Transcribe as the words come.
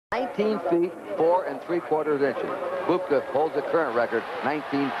19 feet 4 3/4 inches. Bubka holds the current record,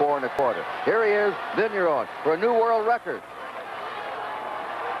 19 4 1/4. Here he is, Vigneron, for a new world record.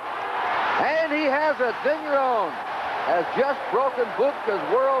 And he has it. Vigneron has just broken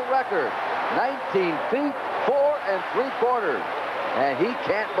Bubka's world record, 19 feet 4 3/4. And he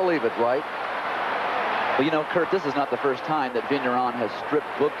can't believe it, Dwight. Well, you know, Kurt, this is not the first time that Vigneron has stripped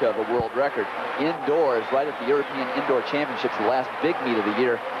Bubka of a world record. Indoors, right at the European Indoor Championships, the last big meet of the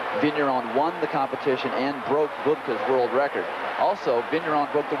year, Vigneron won the competition and broke Bubka's world record. Also, Vigneron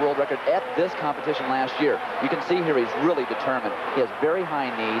broke the world record at this competition last year. You can see here he's really determined. He has very high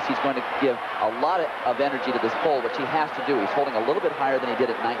knees. He's going to give a lot of energy to this pole, which he has to do. He's holding a little bit higher than he did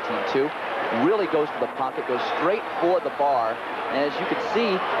at 19.2. Really goes to the pocket, goes straight for the bar. And as you can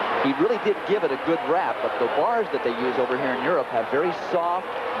see, he really did give it a good wrap, but the bars that they use over here in Europe have very soft,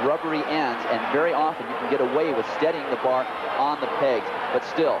 rubbery ends, and very often you can get away with steadying the bar on the pegs. But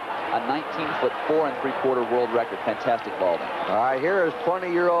still, a 19-foot 4 3/4 world record. Fantastic vaulting. All right, here is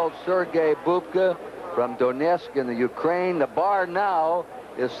 20-year-old Sergei Bubka from Donetsk in the Ukraine. The bar now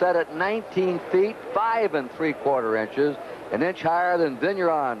is set at 19 feet 5 3/4 inches, an inch higher than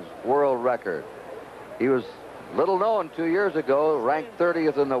Vigneron's world record. He was little known 2 years ago, ranked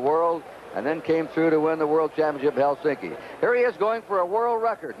 30th in the world, and then came through to win the World Championship in Helsinki. Here he is going for a world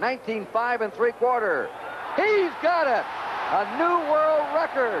record, 19 5 3/4. He's got it! A new world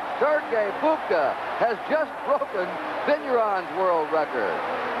record. Sergei Bubka has just broken Vigneron's world record.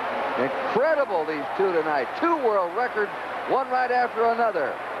 Incredible, these two tonight. Two world records, one right after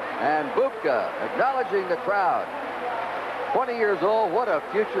another. And Bubka acknowledging the crowd. 20 years old, what a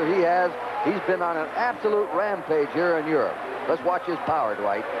future he has. He's been on an absolute rampage here in Europe. Let's watch his power,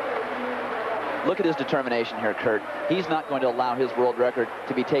 Dwight. Look at his determination here, Kurt. He's not going to allow his world record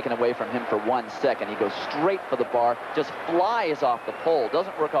to be taken away from him for 1 second. He goes straight for the bar, just flies off the pole,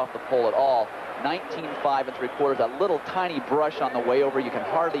 doesn't work off the pole at all. 19 5 3/4, a little tiny brush on the way over, you can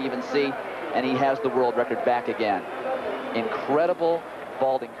hardly even see, and he has the world record back again. Incredible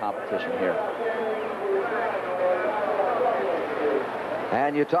vaulting competition here.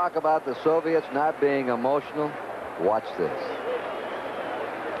 And you talk about the Soviets not being emotional. Watch this.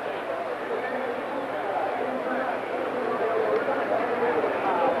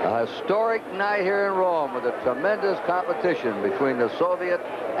 A historic night here in Rome with a tremendous competition between the Soviet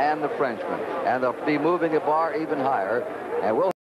and the Frenchman. And they'll be moving the bar even higher. And we'll